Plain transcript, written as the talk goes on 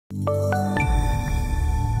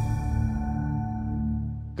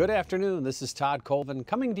Good afternoon. This is Todd Colvin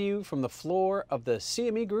coming to you from the floor of the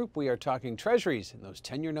CME Group. We are talking treasuries and those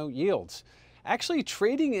 10-year note yields. Actually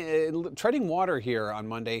treading water here on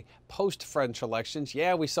Monday post-French elections.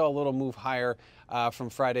 Yeah, we saw a little move higher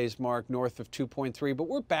from Friday's mark north of 2.3, but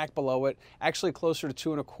we're back below it, actually closer to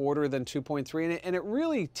 2.25 than 2.3. And it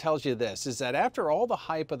really tells you this, is that after all the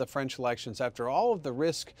hype of the French elections, after all of the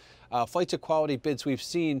risk flight to quality bids we've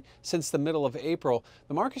seen since the middle of April,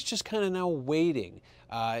 the market's just kind of now waiting.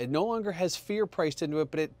 It no longer has fear priced into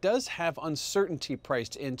it, but it does have uncertainty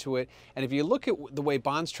priced into it. And if you look at the way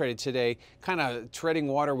bonds traded today, kind of treading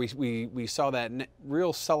water, we saw that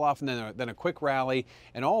real sell-off and then a quick rally,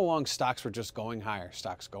 and all along stocks were just going higher,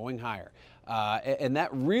 stocks going higher. And that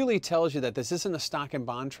really tells you that this isn't a stock and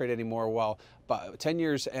bond trade anymore. While 10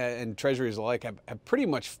 years and treasuries alike have pretty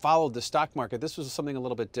much followed the stock market, this was something a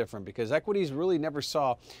little bit different because equities really never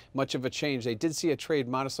saw much of a change. They did see a trade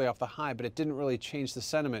modestly off the high, but it didn't really change the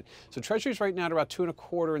sentiment. So treasuries right now at about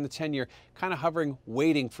 2.25 in the 10-year, kind of hovering,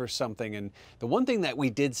 waiting for something. And the one thing that we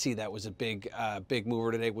did see that was a big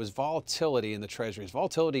mover today was volatility in the treasuries.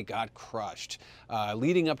 Volatility got crushed.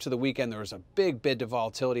 Leading up to the weekend, there was a big bid to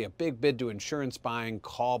volatility, a big bid to insurance buying,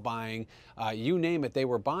 call buying, you name it. They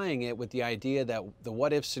were buying it with the idea that the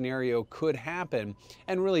what-if scenario could happen,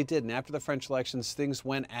 and really didn't. After the French elections, things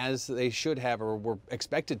went as they should have or were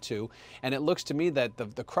expected to, and it looks to me that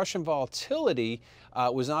the crush in volatility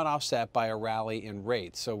was not offset by a rally in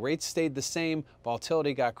rates. So rates stayed the same,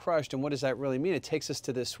 volatility got crushed, and what does that really mean? It takes us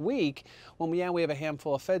to this week when we have a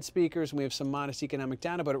handful of Fed speakers and we have some modest economic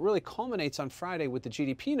data, but it really culminates on Friday with the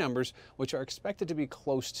GDP numbers, which are expected to be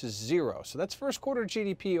close to zero. So that's first quarter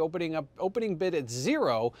GDP opening bid at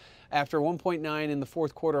zero after 1.9 in the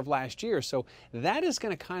fourth quarter of last year. So that is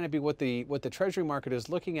going to kind of be what the Treasury market is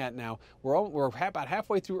looking at now. We're about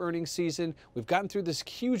halfway through earnings season. We've gotten through this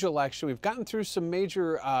huge election. We've gotten through some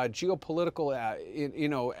major geopolitical,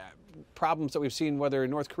 problems that we've seen, whether in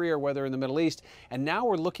North Korea or whether in the Middle East. And now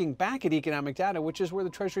we're looking back at economic data, which is where the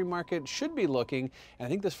Treasury market should be looking. And I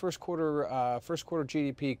think this first quarter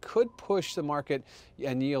GDP could push the market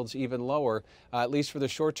and yields even lower, at least for the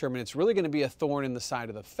short term. And it's really going to be a thorn in the side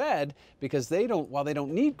of the Fed because while they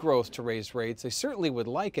don't need growth to raise rates, they certainly would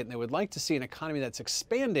like it. And they would like to see an economy that's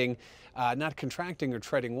expanding, not contracting or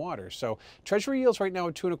treading water. So Treasury yields right now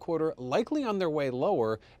at 2.25, likely on their way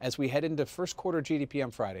lower as we head into first quarter GDP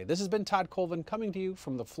on Friday. This has been Todd Colvin coming to you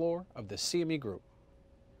from the floor of the CME Group.